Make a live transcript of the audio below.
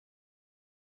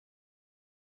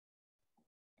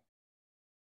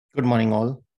Good morning,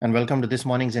 all, and welcome to this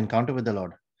morning's Encounter with the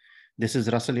Lord. This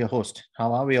is Russell, your host.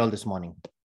 How are we all this morning?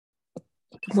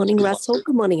 Good morning, Russell.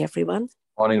 Good morning, everyone.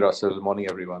 Morning, Russell. Morning,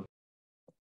 everyone.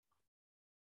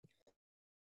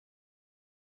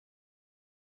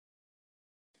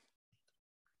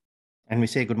 And we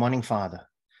say, Good morning, Father.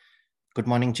 Good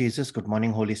morning, Jesus. Good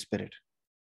morning, Holy Spirit.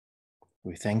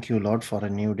 We thank you, Lord, for a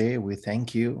new day. We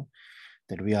thank you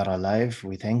that we are alive.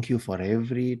 We thank you for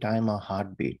every time our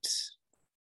heart beats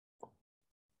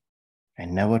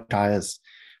and never tires,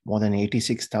 more than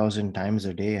 86,000 times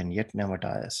a day, and yet never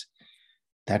tires.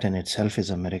 That in itself is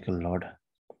a miracle, Lord,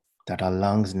 that our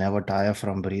lungs never tire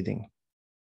from breathing,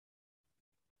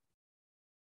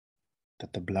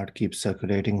 that the blood keeps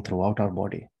circulating throughout our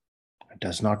body. It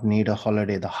does not need a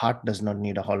holiday. The heart does not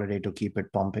need a holiday to keep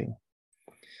it pumping.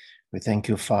 We thank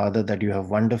you, Father, that you have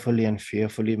wonderfully and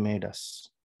fearfully made us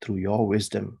through your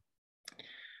wisdom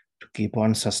to keep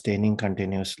on sustaining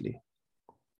continuously.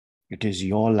 It is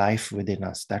your life within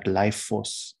us, that life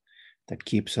force that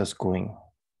keeps us going.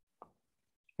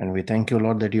 And we thank you,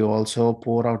 Lord, that you also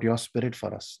pour out your Spirit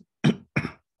for us,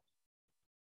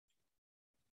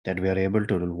 that we are able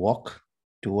to walk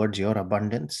towards your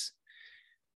abundance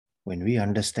when we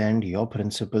understand your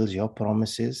principles, your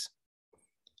promises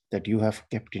that you have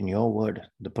kept in your word,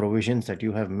 the provisions that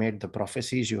you have made, the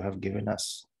prophecies you have given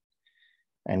us.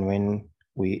 And when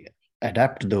we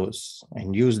adapt those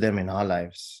and use them in our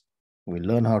lives, we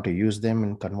learn how to use them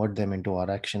and convert them into our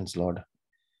actions, Lord.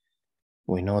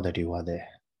 We know that you are there.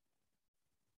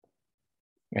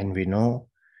 And we know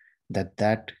that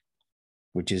that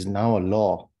which is now a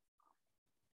law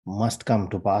must come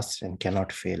to pass and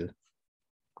cannot fail.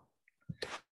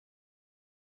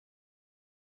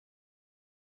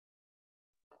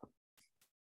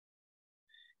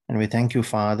 And we thank you,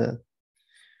 Father,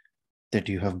 that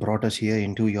you have brought us here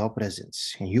into your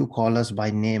presence. You call us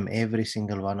by name, every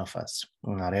single one of us,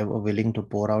 and are ever willing to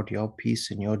pour out your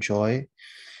peace and your joy,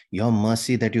 your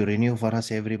mercy that you renew for us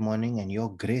every morning, and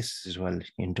your grace as well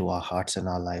into our hearts and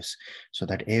our lives, so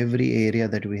that every area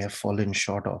that we have fallen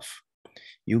short of,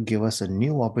 you give us a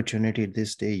new opportunity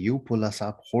this day. You pull us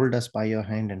up, hold us by your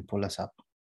hand and pull us up.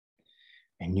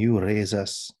 And you raise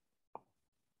us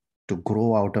to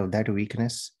grow out of that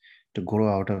weakness, to grow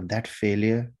out of that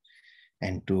failure,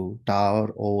 and to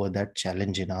tower over that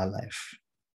challenge in our life.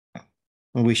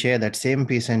 We share that same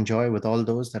peace and joy with all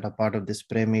those that are part of this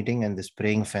prayer meeting and this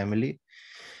praying family.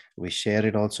 We share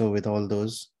it also with all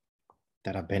those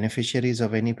that are beneficiaries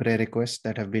of any prayer requests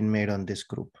that have been made on this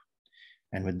group,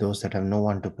 and with those that have no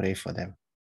one to pray for them,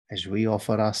 as we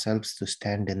offer ourselves to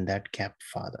stand in that gap,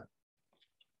 Father.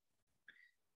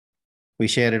 We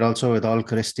share it also with all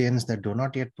Christians that do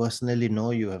not yet personally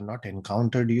know you, have not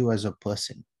encountered you as a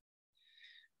person,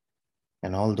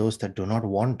 and all those that do not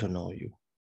want to know you,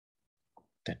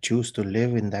 that choose to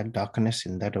live in that darkness,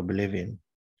 in that oblivion,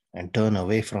 and turn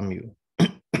away from you,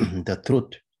 the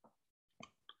truth,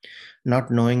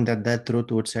 not knowing that that truth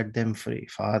would set them free.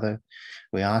 Father,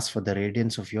 we ask for the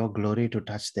radiance of your glory to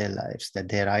touch their lives, that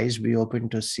their eyes be open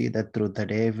to see that truth,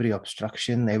 that every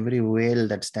obstruction, every veil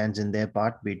that stands in their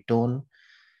path be torn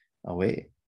away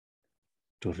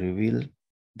to reveal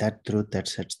that truth that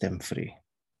sets them free.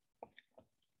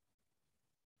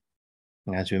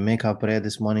 As we make our prayer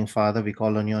this morning, Father, we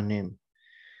call on your name,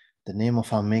 the name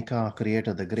of our Maker, our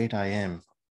Creator, the great I am,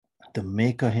 the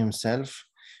Maker himself,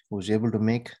 who is able to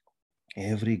make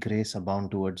every grace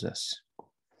abound towards us.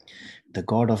 The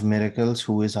God of miracles,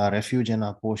 who is our refuge and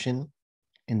our portion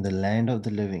in the land of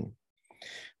the living.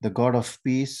 The God of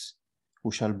peace,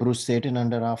 who shall bruise Satan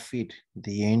under our feet,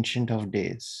 the Ancient of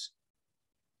Days.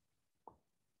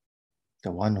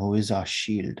 The one who is our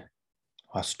shield,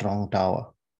 our strong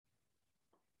tower.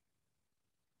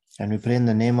 And we pray in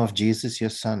the name of Jesus, your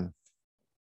Son,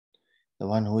 the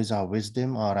one who is our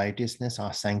wisdom, our righteousness,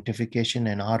 our sanctification,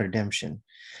 and our redemption.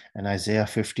 And Isaiah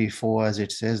 54, as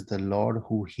it says, the Lord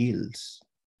who heals.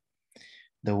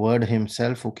 The Word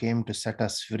himself who came to set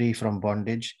us free from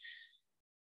bondage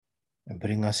and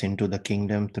bring us into the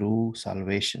kingdom through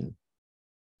salvation.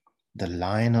 The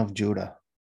Lion of Judah,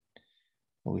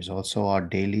 who is also our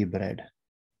daily bread,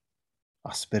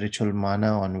 our spiritual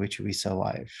manna on which we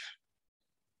survive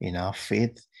in our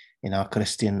faith, in our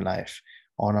Christian life,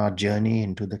 on our journey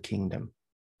into the kingdom.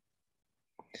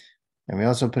 And we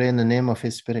also pray in the name of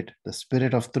his Spirit, the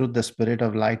Spirit of truth, the Spirit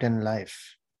of light and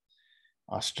life,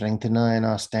 our strengthener and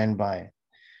our standby,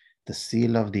 the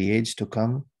seal of the age to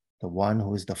come, the one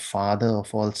who is the Father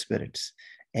of all spirits.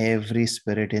 Every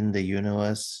spirit in the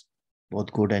universe,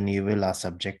 both good and evil, are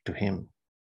subject to him.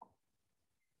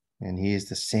 And he is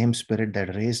the same Spirit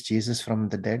that raised Jesus from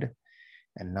the dead.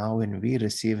 And now when we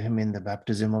receive him in the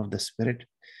baptism of the Spirit,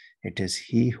 it is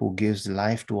he who gives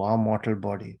life to our mortal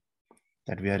body,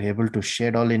 that we are able to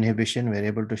shed all inhibition, we're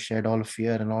able to shed all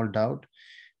fear and all doubt.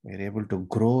 We're able to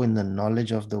grow in the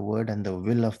knowledge of the word and the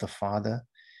will of the Father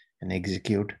and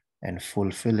execute and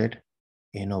fulfill it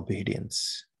in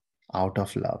obedience, out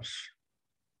of love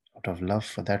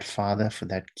for that Father, for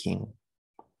that King.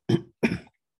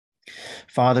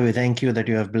 Father, we thank you that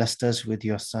you have blessed us with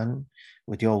your Son,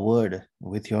 with your word,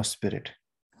 with your Spirit.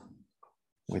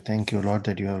 We thank you, Lord,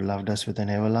 that you have loved us with an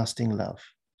everlasting love,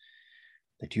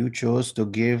 that you chose to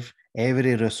give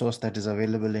every resource that is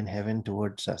available in heaven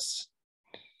towards us.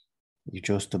 You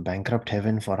chose to bankrupt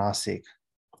heaven for our sake,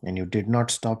 and you did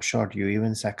not stop short. You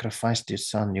even sacrificed your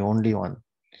Son, the only one.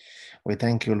 We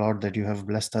thank you, Lord, that you have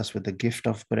blessed us with the gift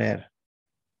of prayer,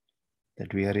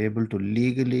 that we are able to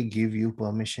legally give you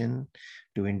permission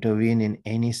to intervene in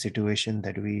any situation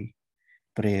that we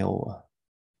pray over.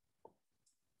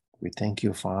 We thank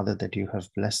you, Father, that you have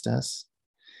blessed us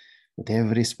with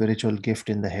every spiritual gift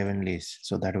in the heavenlies,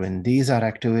 so that when these are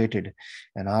activated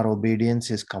and our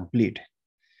obedience is complete,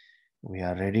 we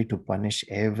are ready to punish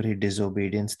every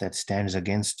disobedience that stands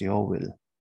against your will,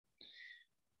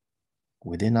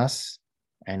 within us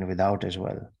and without as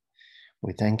well.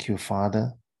 We thank you,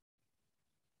 Father,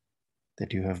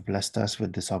 that you have blessed us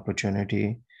with this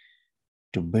opportunity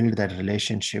to build that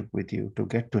relationship with you, to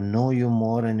get to know you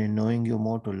more, and in knowing you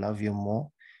more, to love you more.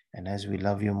 And as we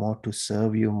love you more, to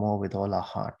serve you more with all our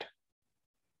heart.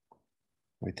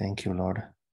 We thank you, Lord,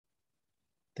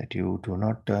 that you do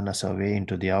not turn us away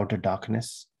into the outer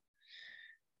darkness,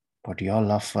 but your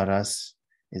love for us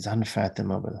is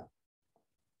unfathomable.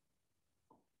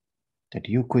 That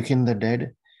you quicken the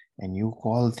dead and you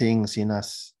call things in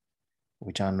us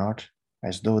which are not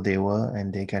as though they were,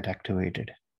 and they get activated.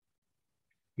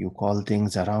 You call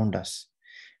things around us,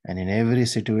 and in every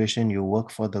situation you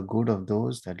work for the good of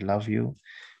those that love you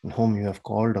and whom you have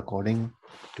called according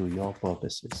to your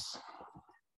purposes.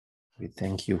 We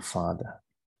thank you, Father.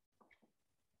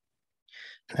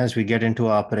 As we get into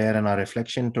our prayer and our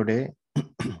reflection today,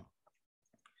 I'd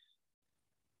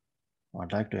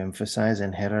like to emphasize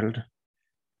and herald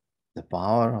the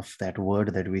power of that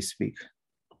word that we speak.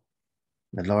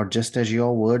 The Lord, just as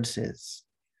your word says,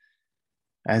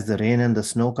 as the rain and the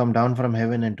snow come down from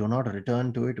heaven and do not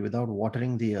return to it without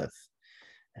watering the earth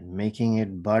and making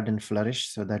it bud and flourish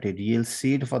so that it yields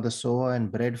seed for the sower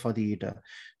and bread for the eater,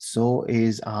 so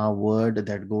is our word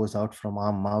that goes out from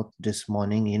our mouth this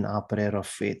morning in our prayer of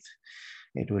faith.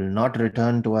 It will not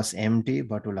return to us empty,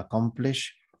 but will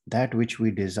accomplish that which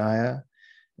we desire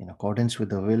in accordance with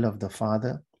the will of the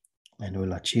Father, and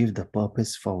will achieve the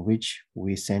purpose for which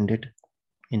we send it,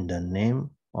 in the name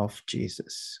of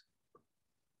Jesus.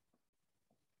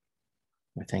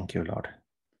 We thank you, Lord.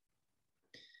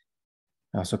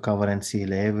 I also cover and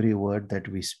seal every word that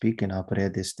we speak in our prayer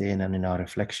this day and in our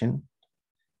reflection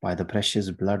by the precious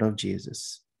blood of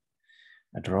Jesus.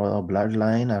 I draw a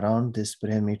bloodline around this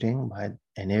prayer meeting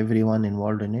and everyone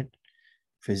involved in it,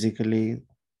 physically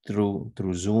through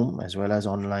Zoom as well as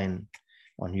online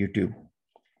on YouTube,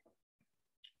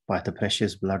 by the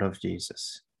precious blood of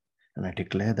Jesus. And I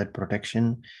declare that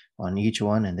protection on each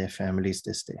one and their families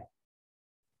this day.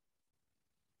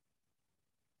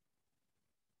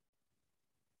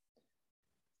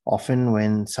 Often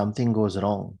when something goes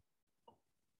wrong,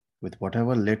 with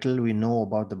whatever little we know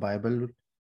about the Bible,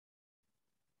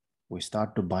 we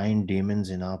start to bind demons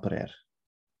in our prayer,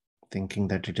 thinking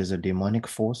that it is a demonic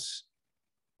force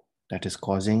that is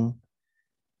causing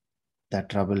that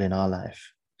trouble in our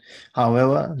life.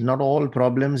 However, not all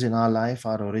problems in our life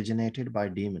are originated by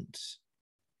demons.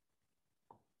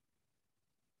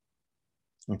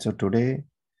 And so today,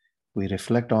 we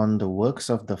reflect on the works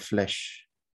of the flesh.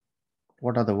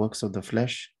 What are the works of the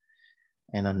flesh?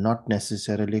 And are not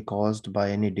necessarily caused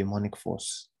by any demonic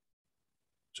force.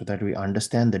 So that we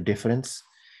understand the difference,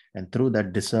 and through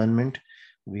that discernment,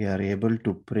 we are able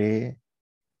to pray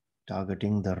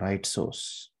targeting the right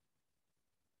source,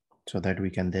 so that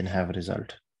we can then have a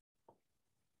result.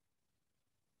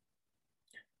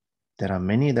 There are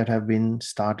many that have been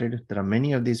started. There are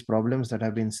many of these problems that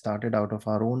have been started out of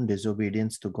our own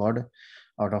disobedience to God,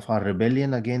 out of our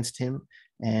rebellion against Him,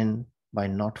 and by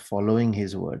not following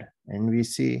His word. And we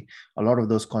see a lot of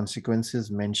those consequences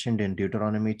mentioned in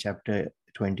Deuteronomy chapter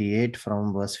 28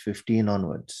 from verse 15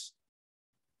 onwards.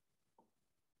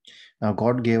 Now,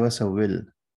 God gave us a will.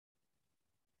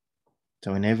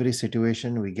 So in every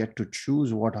situation, we get to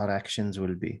choose what our actions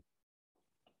will be.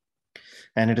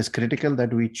 And it is critical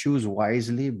that we choose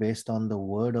wisely based on the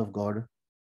word of God.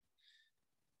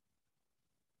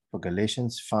 For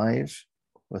Galatians 5,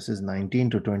 verses 19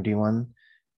 to 21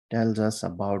 tells us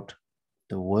about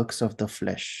the works of the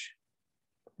flesh.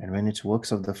 And when it's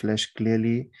works of the flesh,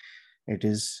 clearly it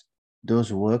is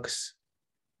those works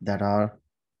that are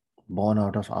born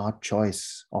out of our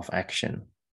choice of action.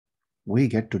 We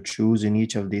get to choose in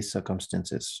each of these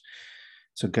circumstances.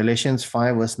 So Galatians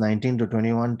 5 verse 19 to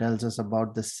 21 tells us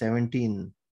about the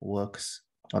 17 works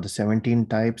or the 17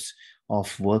 types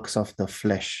of works of the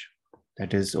flesh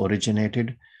that is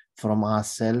originated from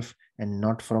ourselves and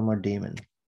not from a demon.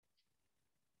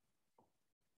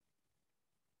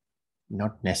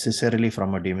 Not necessarily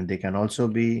from a demon. They can also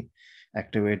be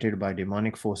activated by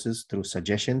demonic forces through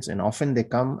suggestions, and often they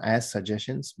come as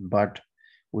suggestions, but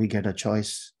we get a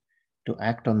choice to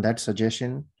act on that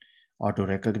suggestion or to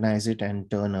recognize it and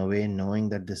turn away, knowing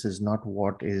that this is not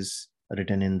what is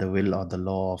written in the will or the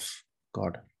law of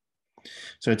God.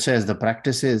 So it says the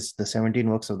practices, the 17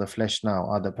 works of the flesh now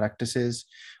are the practices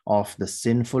of the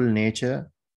sinful nature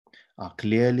are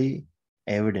clearly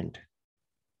evident.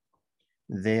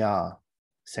 They are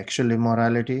sexual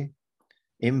immorality,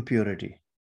 impurity,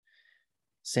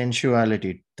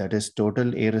 sensuality, that is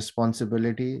total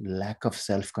irresponsibility, lack of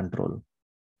self-control,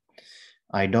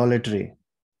 idolatry,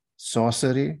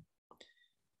 sorcery,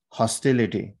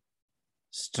 hostility,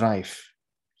 strife,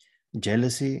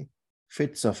 jealousy,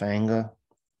 fits of anger,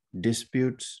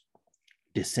 disputes,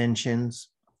 dissensions,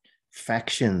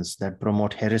 factions that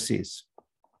promote heresies,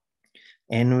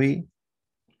 envy,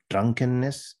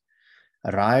 drunkenness,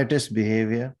 riotous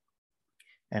behavior,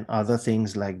 and other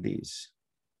things like these.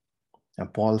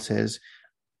 And Paul says,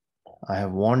 I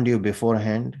warn you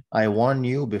beforehand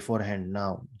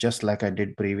now, just like I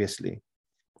did previously,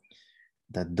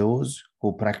 that those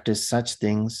who practice such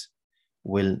things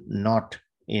will not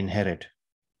inherit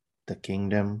the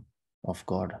kingdom of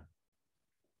God.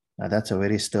 Now that's a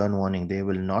very stern warning. They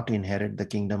will not inherit the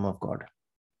kingdom of God.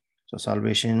 So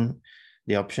salvation,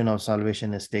 the option of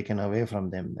salvation is taken away from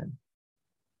them then.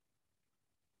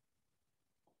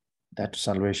 That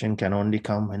salvation can only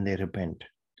come when they repent.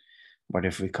 But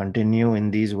if we continue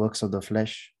in these works of the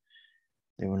flesh,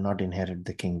 they will not inherit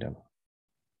the kingdom.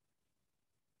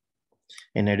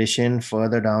 In addition,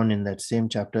 further down in that same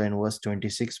chapter in verse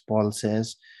 26, Paul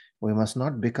says, we must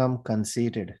not become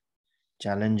conceited,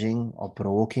 challenging or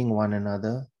provoking one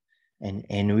another and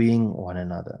envying one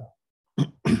another.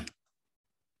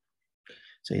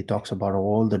 So he talks about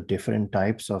all the different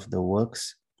types of the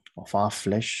works of our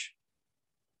flesh,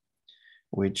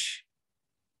 which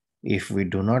if we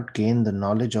do not gain the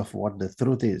knowledge of what the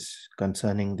truth is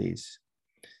concerning these,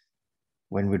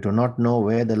 when we do not know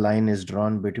where the line is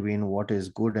drawn between what is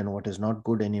good and what is not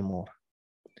good anymore,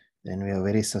 then we are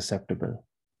very susceptible,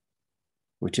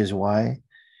 which is why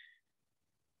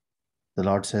the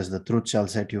Lord says the truth shall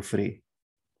set you free.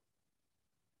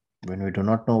 When we do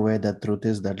not know where that truth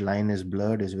is, that line is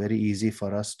blurred, it's very easy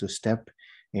for us to step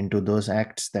into those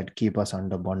acts that keep us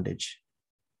under bondage,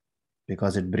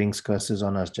 because it brings curses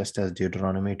on us, just as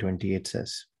Deuteronomy 28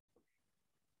 says.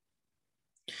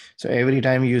 So every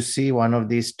time you see one of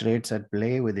these traits at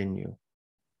play within you,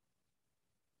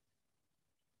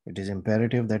 it is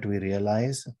imperative that we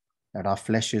realize that our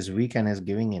flesh is weak and is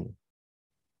giving in.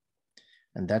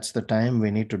 And that's the time we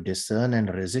need to discern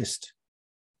and resist,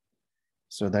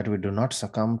 so that we do not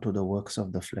succumb to the works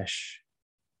of the flesh.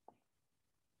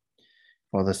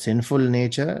 For the sinful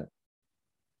nature,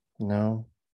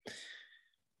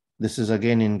 this is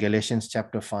again in Galatians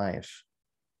chapter 5.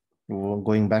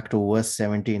 Going back to verse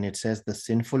 17, it says, the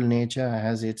sinful nature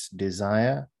has its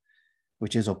desire,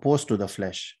 which is opposed to the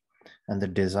flesh, and the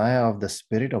desire of the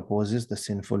spirit opposes the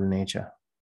sinful nature.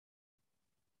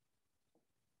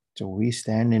 So we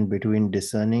stand in between,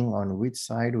 discerning on which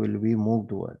side will we move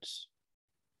towards.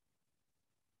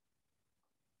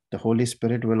 The Holy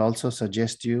Spirit will also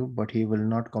suggest you, but he will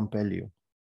not compel you.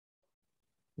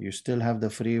 You still have the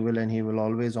free will, and he will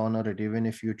always honor it, even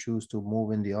if you choose to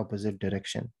move in the opposite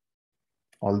direction.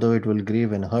 Although it will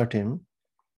grieve and hurt him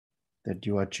that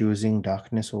you are choosing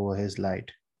darkness over his light.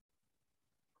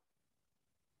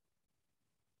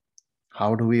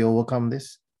 How do we overcome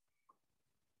this?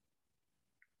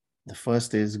 The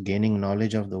first is gaining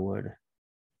knowledge of the word.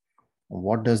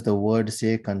 What does the word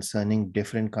say concerning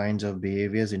different kinds of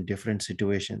behaviors in different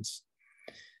situations?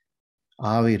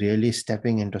 Are we really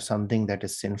stepping into something that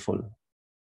is sinful?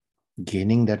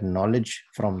 Gaining that knowledge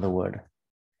from the word.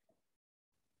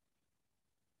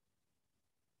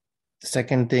 The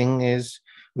second thing is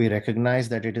we recognize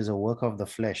that it is a work of the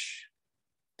flesh.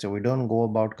 So we don't go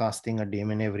about casting a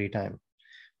demon every time.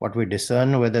 But we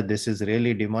discern whether this is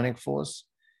really demonic force,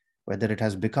 whether it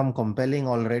has become compelling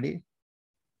already,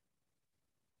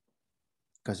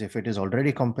 Because if it is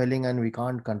already compelling and we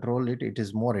can't control it, it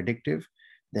is more addictive,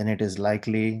 then it is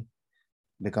likely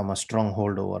become a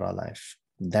stronghold over our life.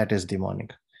 That is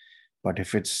demonic. But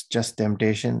if it's just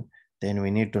temptation, then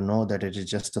we need to know that it is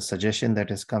just a suggestion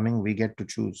that is coming. We get to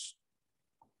choose.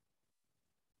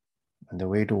 And the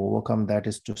way to overcome that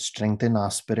is to strengthen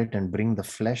our spirit and bring the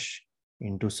flesh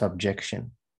into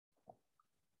subjection.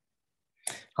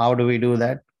 How do we do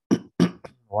that?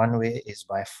 One way is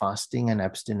by fasting and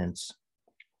abstinence.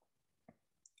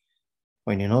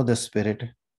 When you know the spirit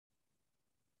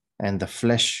and the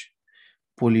flesh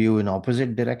pull you in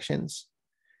opposite directions,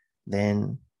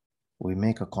 then we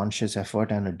make a conscious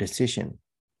effort and a decision.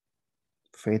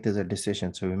 Faith is a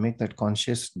decision. So we make that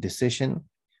conscious decision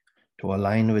to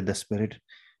align with the spirit,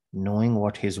 knowing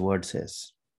what his word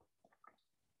says.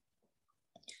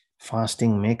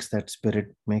 Fasting makes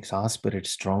our spirit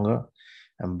stronger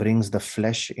and brings the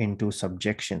flesh into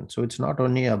subjection. So it's not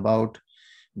only about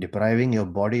depriving your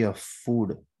body of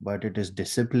food, but it is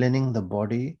disciplining the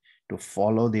body to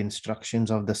follow the instructions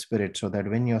of the spirit, so that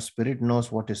when your spirit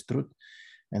knows what is truth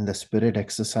and the spirit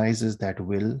exercises that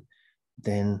will,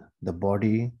 then the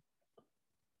body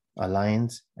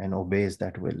aligns and obeys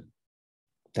that will.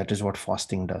 That is what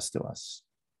fasting does to us.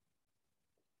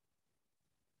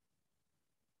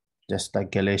 Just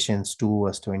like Galatians 2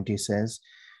 verse 20 says,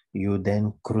 you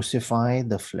then crucify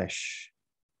the flesh.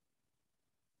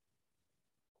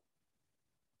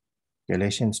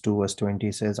 Galatians 2 verse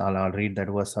 20 says, I'll read that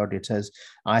verse out. It says,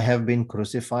 I have been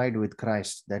crucified with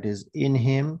Christ. That is, in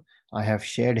him I have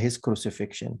shared his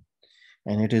crucifixion.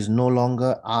 And it is no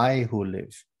longer I who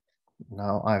live.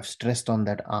 Now I've stressed on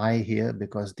that I here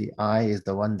because the I is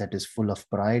the one that is full of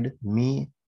pride. Me,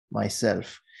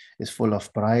 myself, is full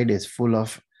of pride, is full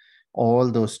of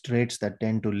all those traits that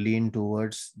tend to lean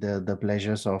towards the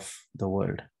pleasures of the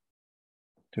world.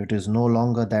 So it is no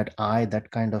longer that I, that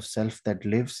kind of self that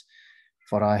lives.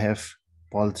 For I have,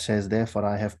 Paul says there, for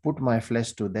I have put my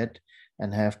flesh to death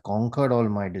and have conquered all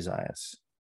my desires.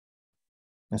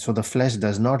 And so the flesh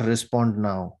does not respond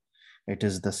now. It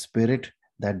is the spirit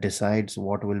that decides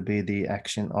what will be the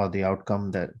action or the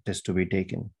outcome that is to be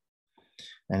taken,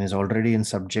 and is already in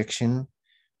subjection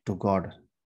to God,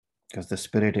 because the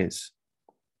spirit is.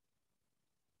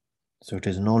 So it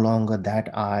is no longer that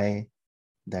I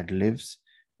that lives,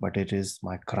 but it is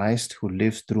my Christ who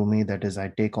lives through me. That is, I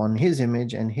take on his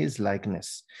image and his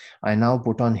likeness. I now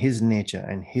put on his nature,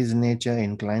 and his nature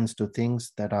inclines to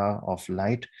things that are of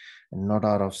light and not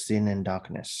are of sin and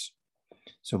darkness.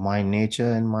 So my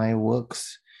nature and my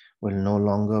works will no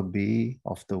longer be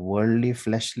of the worldly,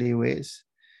 fleshly ways,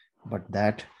 but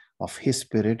that of his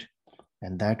spirit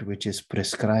and that which is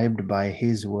prescribed by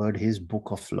his word, his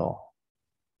book of law.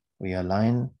 We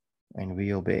align and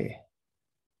we obey,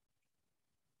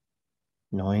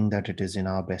 knowing that it is in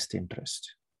our best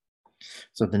interest.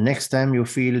 So the next time you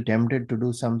feel tempted to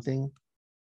do something,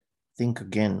 think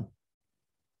again,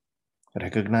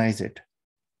 recognize it,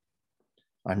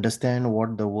 understand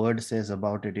what the word says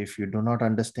about it. If you do not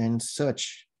understand,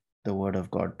 search the word of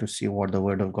God to see what the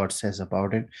word of God says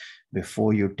about it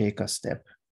before you take a step.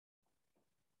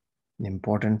 The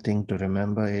important thing to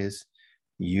remember is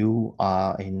you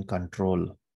are in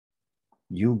control.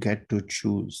 You get to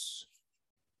choose.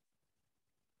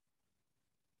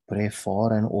 Pray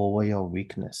for and over your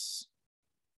weakness.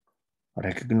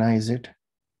 Recognize it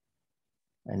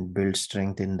and build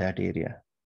strength in that area,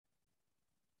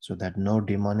 so that no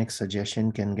demonic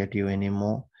suggestion can get you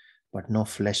anymore, but no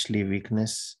fleshly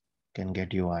weakness can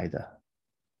get you either.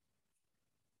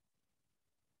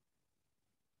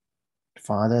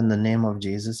 Father, in the name of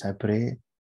Jesus, I pray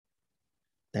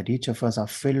that each of us are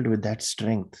filled with that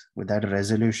strength, with that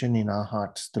resolution in our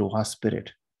hearts through our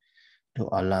spirit, to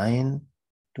align,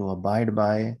 to abide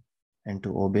by, and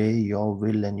to obey your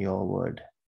will and your word.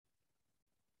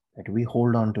 That we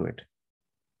hold on to it,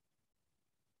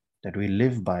 that we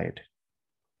live by it,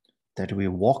 that we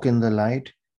walk in the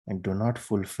light and do not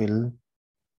fulfill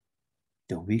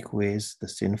the weak ways, the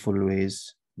sinful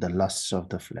ways, the lusts of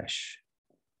the flesh.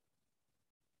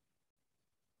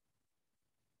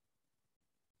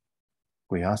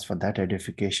 We ask for that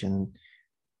edification,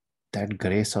 that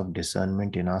grace of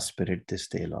discernment in our spirit this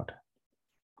day, Lord.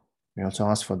 We also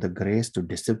ask for the grace to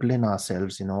discipline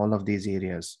ourselves in all of these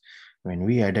areas when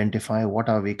we identify what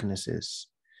our weakness is,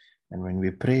 and when we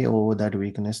pray over that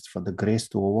weakness for the grace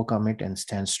to overcome it and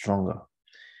stand stronger.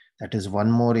 That is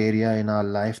one more area in our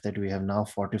life that we have now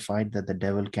fortified that the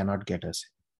devil cannot get us.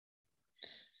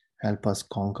 Help us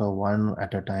conquer one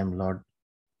at a time, Lord,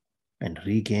 and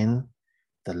regain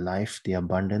the life, the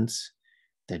abundance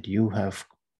that you have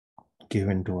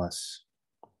given to us.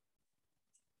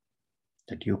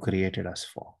 that you created us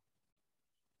for.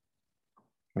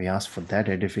 We ask for that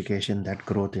edification, that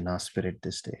growth in our spirit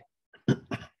this day.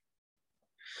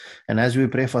 And as we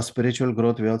pray for spiritual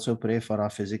growth, we also pray for our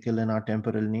physical and our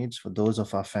temporal needs, for those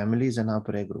of our families and our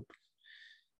prayer group.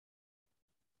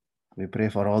 We pray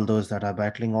for all those that are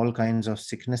battling all kinds of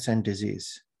sickness and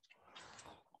disease.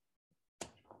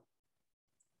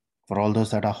 For all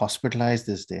those that are hospitalized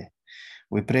this day.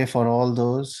 We pray for all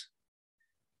those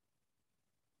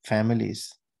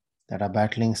families that are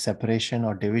battling separation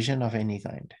or division of any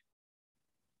kind.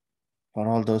 For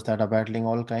all those that are battling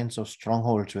all kinds of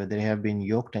strongholds where they have been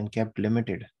yoked and kept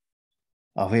limited,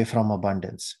 away from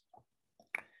abundance.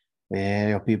 Where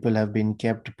your people have been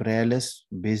kept prayerless,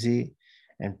 busy,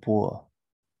 and poor.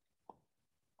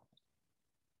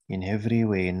 In every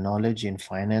way, in knowledge, in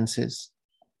finances,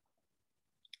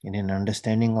 and in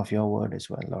understanding of your word as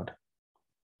well, Lord.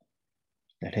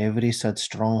 Let every such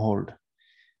stronghold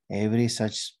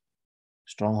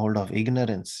of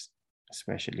ignorance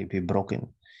especially be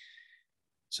broken,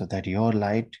 so that your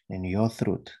light and your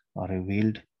truth are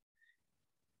revealed,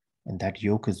 and that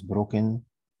yoke is broken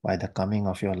by the coming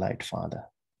of your light, Father.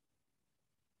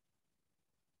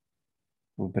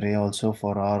 We pray also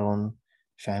for our own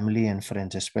family and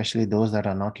friends, especially those that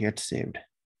are not yet saved,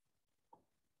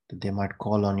 that they might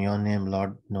call on your name,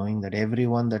 Lord, knowing that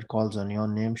everyone that calls on your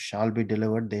name shall be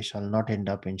delivered. They shall not end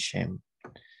up in shame.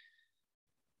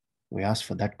 We ask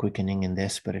for that quickening in their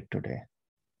spirit today.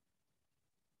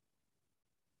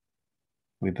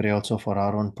 We pray also for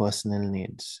our own personal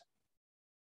needs.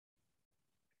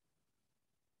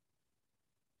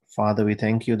 Father, we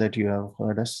thank you that you have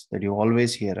heard us, that you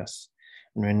always hear us.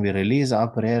 And when we release our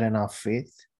prayer and our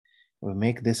faith, we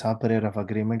make this our prayer of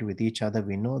agreement with each other.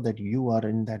 We know that you are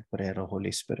in that prayer, O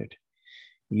Holy Spirit.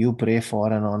 You pray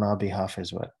for and on our behalf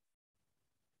as well.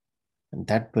 And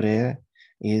that prayer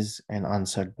is an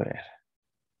answered prayer.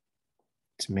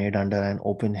 It's made under an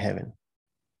open heaven.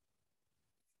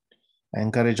 I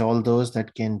encourage all those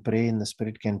that can pray in the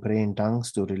Spirit, can pray in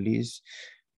tongues, to release,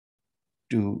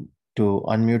 to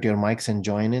unmute your mics and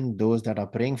join in. Those that are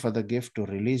praying for the gift, to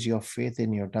release your faith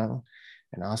in your tongue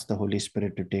and ask the Holy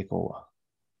Spirit to take over.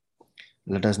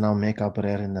 Let us now make our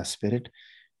prayer in the Spirit.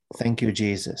 Thank you,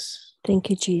 Jesus. Thank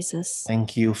you, Jesus.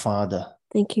 Thank you, Father.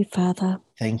 Thank you, Father.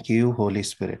 Thank you, Holy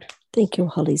Spirit. Thank you,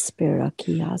 Holy Spirit.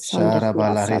 Shara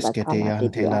balarisketia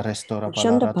antela restora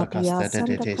balarata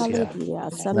castedetesia.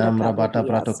 Namra bata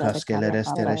prato cascele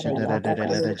restere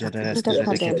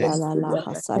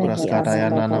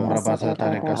Brascatayana namra basata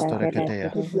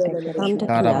recastorecatea.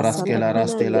 Cara brascela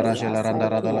rastela rajela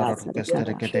randaradala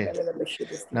rotucasterecate.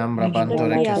 Namra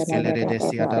bantore cascele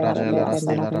desia tarajela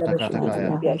rastela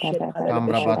ratacatacaya.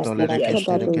 Cambra batole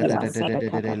recasterecate.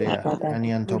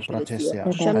 Anianto pratesia.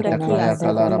 Cataclaya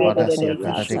calara badasia.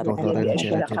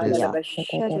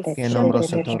 Che nombro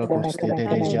satoro costete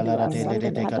de jalarate le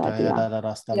de cataya la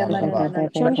rasta la barba.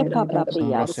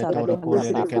 Nombro setoro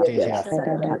cule de catesia.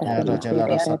 Rajala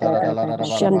rasatara la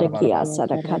barba.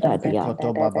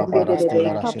 Coto baba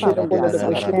barastela rashila de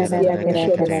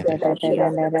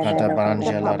Cata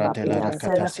barangela ratela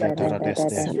racatasia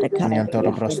taradeste.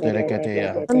 Niantoro prostere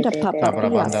catea. Cabra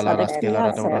banda la rascela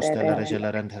radorostela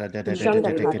regela rentera de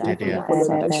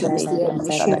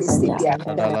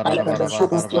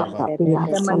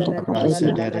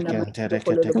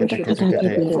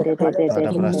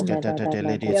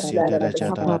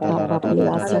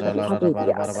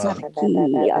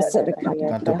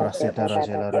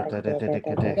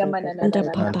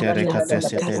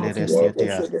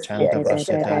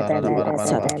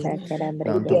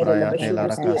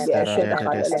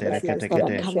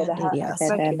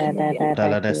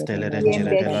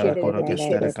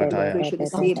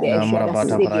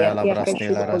la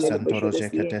brastela rasantoro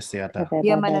jeketesiata.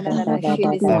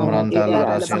 Lamranda la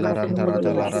rajela rantara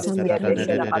de la rasteta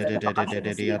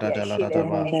de la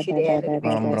radaba.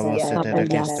 Ambravo setere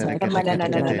kestere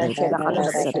kete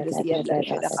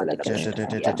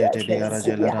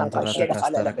rajela rantara de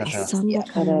castara cata.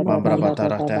 Bambra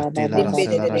batara de la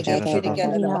rasela rajela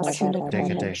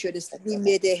dekete.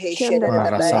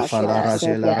 Rasafa la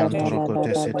rajela rantoro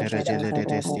cote setere jele de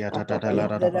destiata de la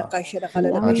radaba.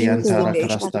 Adiantara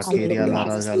crasta kiria la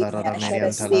raja la rada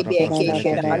merianta la rastela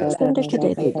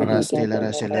rajela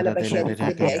de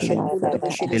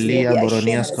Elia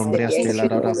boronias combrias de la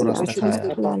rada prostacaya.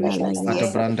 Ato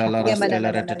branda la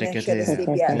rastela retekete.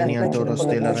 Iniantoro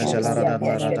stela rajela rada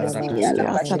la rada racaste.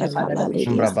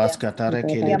 Umbra bascatare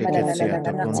kili de ketsia.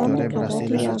 Contore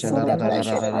brasila rajela rada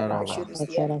rada.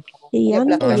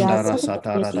 Andara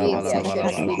satara da bala.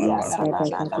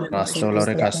 Rastolo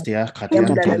recastia,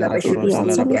 Katian Taylor,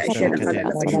 Corotala,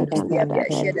 Brastere,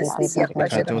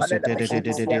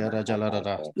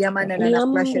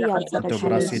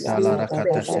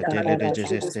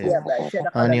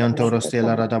 Anianto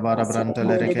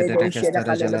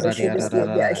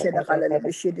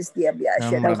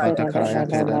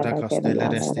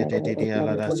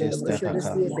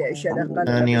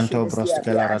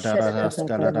broskela radara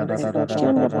skala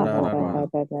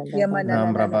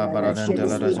Nambra Barbara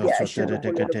Dentella Razote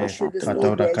Decate,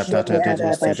 Catora Catata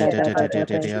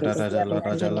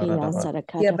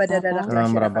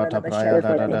Nambra Bata Praia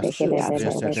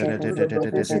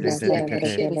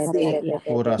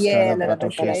Pura Scala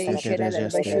Bratoke,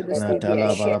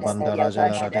 Natella Balabandara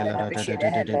Jaladella Kela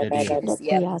Brastere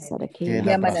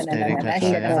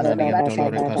Cataya,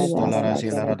 Nadiantolo Castola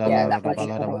Razilla Radala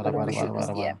Barabara.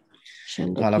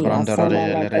 Calabrandora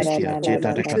de Restia,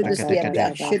 Cheta de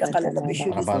Catecate,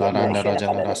 Rabalaranda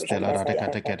Rajala Rastella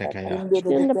Radacatecatea,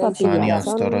 Anian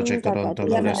Storage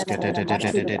Cadontolo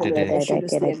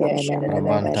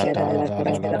Rambanta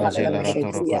Rajela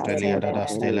Ratoro Cotelia da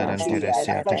Stella and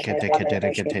Teresia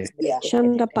Tecate,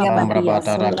 Ambra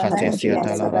Batara Catesia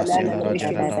Talarasela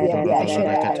Rajera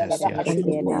Catesia,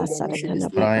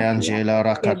 Brian Gela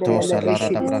Racatosa Lara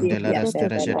da Brandela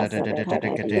Stereja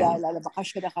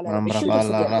Mambra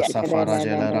Balla Rasa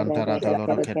Farajela Rantara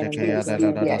Doloro Ketekea de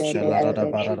la Rashela da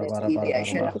Barara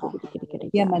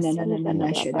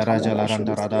Rajala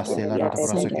Rantarada Stella da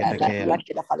Proseketekea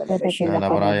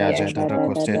Nana Braya Jeta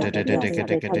Costete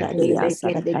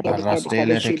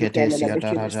Rastele Ketesia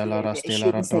Tarajala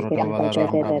Rastela Rantoro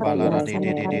Valara Balara de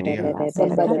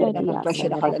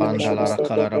Bandala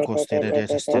Calara Costede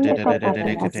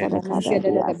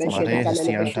Mare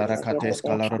Siantara Cates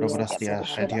Calaro Brastia,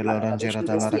 Shetila Rangera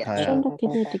Talaracaya,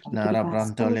 Nara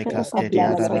Branto Le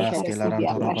Castedia, Stella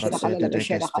Rantoro Brasete de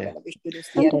Geste,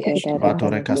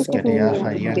 Batore Cascadia,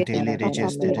 Hayante Le de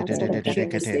Geste de Decate,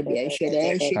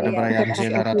 Cadabrian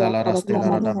Gela Ratalara Stella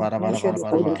Rada Barabara,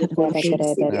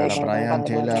 Nara Brian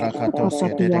Taylor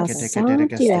Racatosia de Decate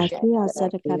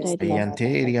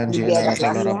Yante Angela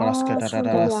Ratalara Brascata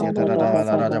Sieta Rada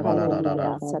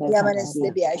Balada.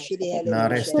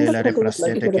 Nare stella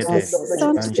repressete che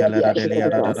Angela Radelia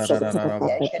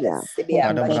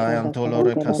Ada Brian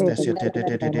Tolore Castesia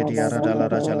Radala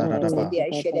Rajala Radaba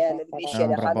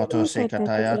Ambra Boto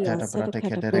Secataya Tata Brate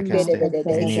Keste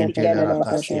Niente la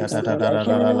Castia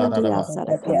Radaba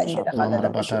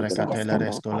Ambra Batare Catela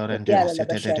Rescolorente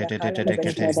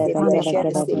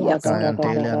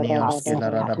Cayantela Nios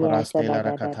Kela Radabara Stella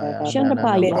Racataya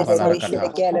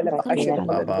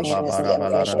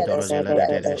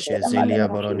Zelia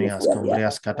Boronias,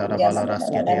 Combrias Catara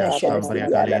Balarasketia, Cambria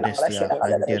Galidestia,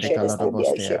 Anterica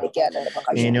Ladobostia.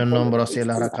 In your nombro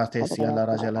sela racatesia la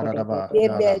rajala radaba,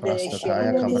 Nada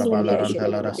Prastataya, Cabrabala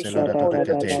Rantala Sela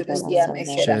Radacate,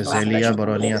 Zelia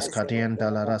Boronias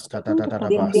Catienta la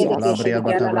Rascatadabas, Labria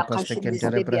Batabra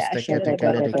Costecentere Prestecete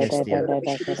Caledicestia,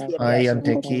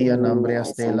 Ayantekia, Nambria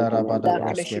Stella Rabada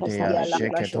Prosketea,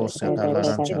 Sheketo Satala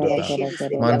Rancharada,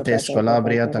 Mantes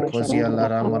Colabria Tacosia la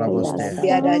Ramaraboste.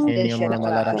 Iniamana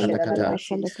malara katakata.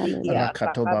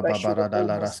 Rakato baba barada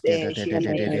la raskede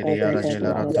de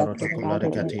arajela rantoro to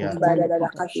coloricatia.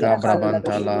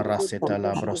 Cabrabanta la raseta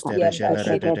la brostere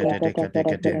gelere de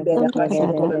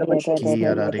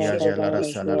Kia radia gelara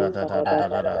salara da.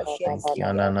 Thank you.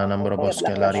 Anana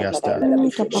nambroboske lariasta.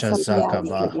 Shazaka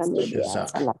ba.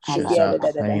 Shazak.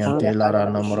 Ayante lara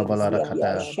nambrobalara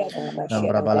kata.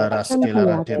 Nambrabalara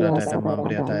skela tira de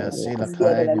mambriata sila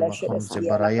kai ni makom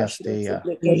zebaraya steya.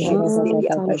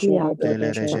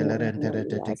 Dele regelerente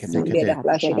rete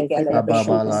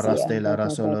Ababa la raste la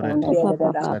rasolorente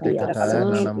Satekata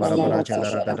nana marabara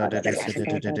gelara de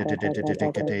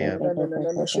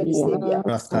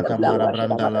Raskata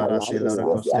marabranda la rasela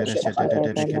recostere sete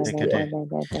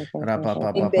Rapa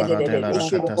papa paratela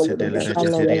rakata sedele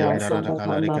regeteria andara da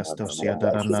calari castosia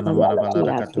darana marabala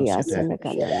da catosete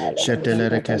Shetele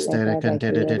recestere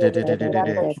cante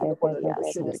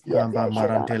Amba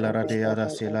marantela radia da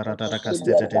sela rada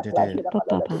castete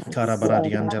Carabara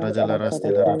di Angela Jala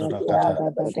Rastela Radakata.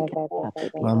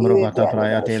 Mambrobata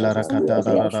Praya Tela Rakata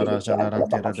Dara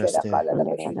Jalarantera Deste.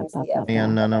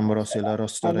 Niana Nambrosila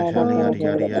Rostore Heli Yari.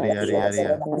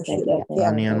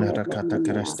 Anian Rakata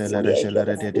Crestela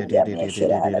Regelere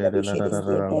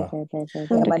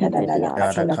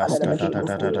Yada Casta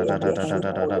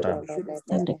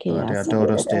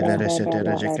Adiadoros Tele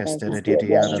Resetere Jecestere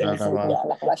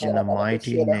in the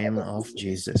mighty name of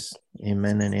Jesus.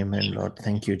 Amen and amen, Lord.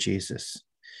 Thank you, Jesus.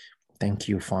 Thank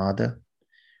you, Father.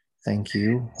 Thank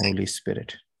you, Holy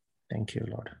Spirit. Thank you,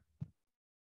 Lord.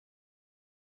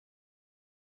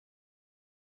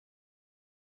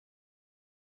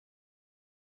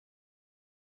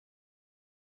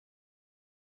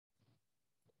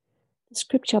 The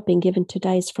scripture I've been given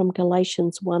today is from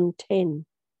Galatians 1:10.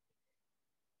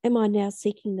 Am I now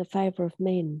seeking the favour of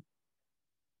men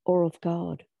or of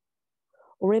God?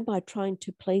 Or am I trying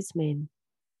to please men?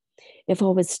 If I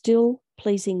was still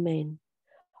pleasing men,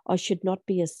 I should not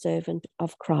be a servant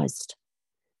of Christ.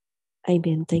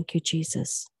 Amen. Thank you,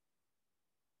 Jesus.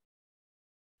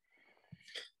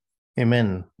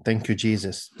 Amen. Thank you,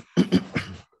 Jesus.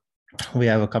 We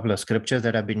have a couple of scriptures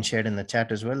that have been shared in the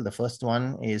chat as well. The first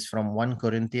one is from 1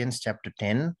 Corinthians chapter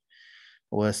 10,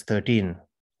 verse 13,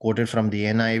 quoted from the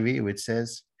NIV, which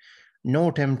says, "No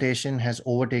temptation has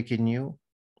overtaken you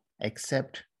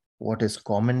except what is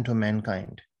common to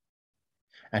mankind.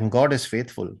 And God is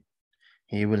faithful.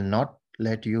 He will not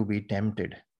let you be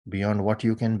tempted beyond what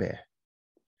you can bear.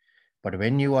 But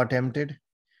when you are tempted,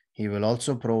 He will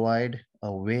also provide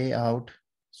a way out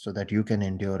so that you can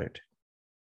endure it."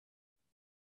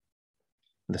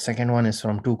 The second one is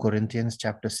from 2 Corinthians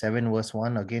chapter 7, verse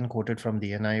 1, again quoted from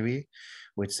the NIV,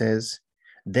 which says,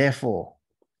 "Therefore,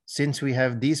 since we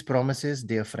have these promises,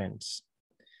 dear friends,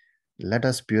 let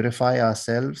us purify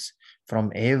ourselves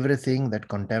from everything that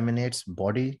contaminates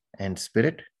body and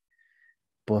spirit,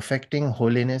 perfecting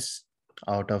holiness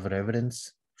out of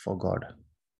reverence for God."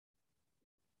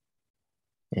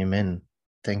 Amen.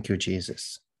 Thank you,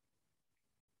 Jesus.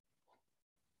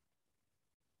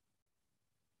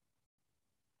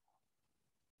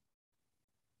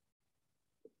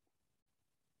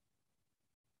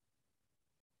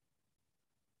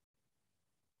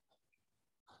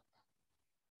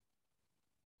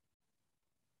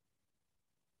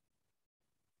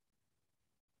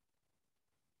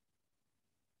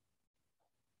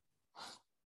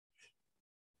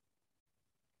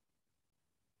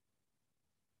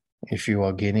 If you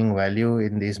are gaining value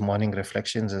in these morning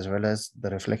reflections, as well as the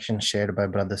reflections shared by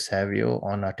Brother Savio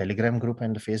on our Telegram group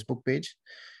and the Facebook page,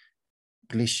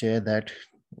 please share that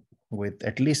with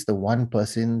at least the one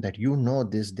person that you know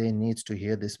this day needs to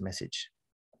hear this message,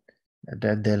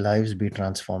 that their lives be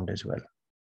transformed as well.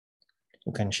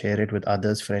 You can share it with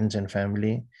others, friends and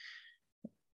family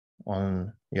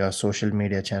on your social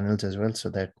media channels as well, so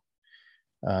that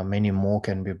many more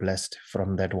can be blessed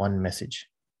from that one message.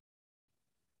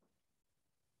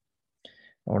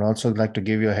 I would also like to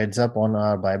give you a heads up on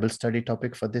our Bible study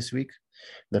topic for this week.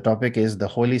 The topic is the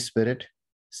Holy Spirit,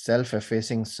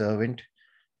 self-effacing servant,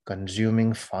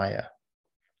 consuming fire.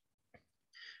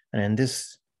 And in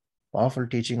this powerful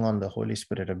teaching on the Holy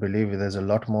Spirit, I believe there's a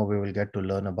lot more we will get to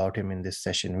learn about him in this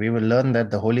session. We will learn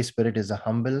that the Holy Spirit is a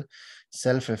humble,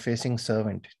 self-effacing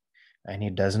servant, and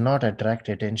he does not attract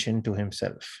attention to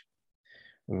himself.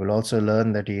 We will also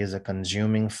learn that he is a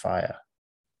consuming fire.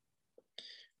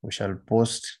 We shall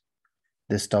post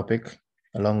this topic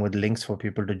along with links for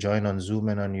people to join on Zoom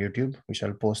and on YouTube. We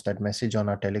shall post that message on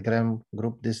our Telegram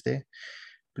group this day.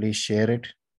 Please share it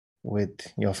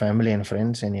with your family and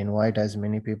friends and invite as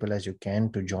many people as you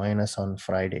can to join us on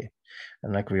Friday.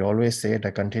 And like we always say it,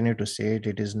 I continue to say it,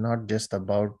 it is not just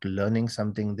about learning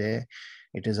something there.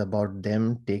 It is about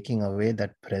them taking away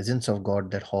that presence of God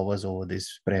that hovers over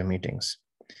these prayer meetings.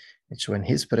 It's when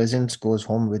his presence goes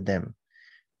home with them,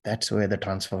 that's where the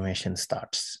transformation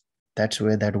starts. That's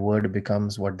where that word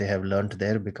becomes, what they have learned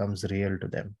there becomes real to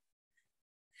them.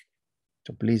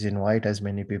 So please invite as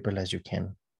many people as you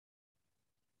can.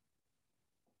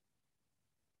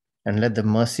 And let the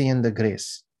mercy and the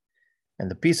grace and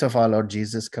the peace of our Lord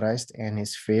Jesus Christ and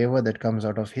his favor that comes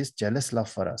out of his jealous love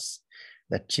for us,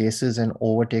 that chases and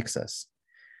overtakes us,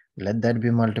 let that be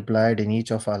multiplied in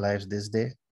each of our lives this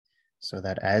day, so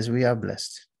that as we are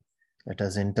blessed, let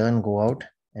us in turn go out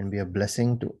and be a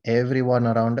blessing to everyone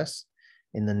around us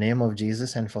in the name of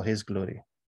Jesus and for his glory.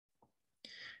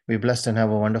 Be blessed and have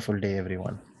a wonderful day,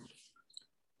 everyone.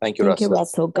 Thank you, Thank you, Russell.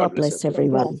 Russell. God bless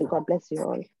everyone. God bless you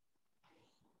all.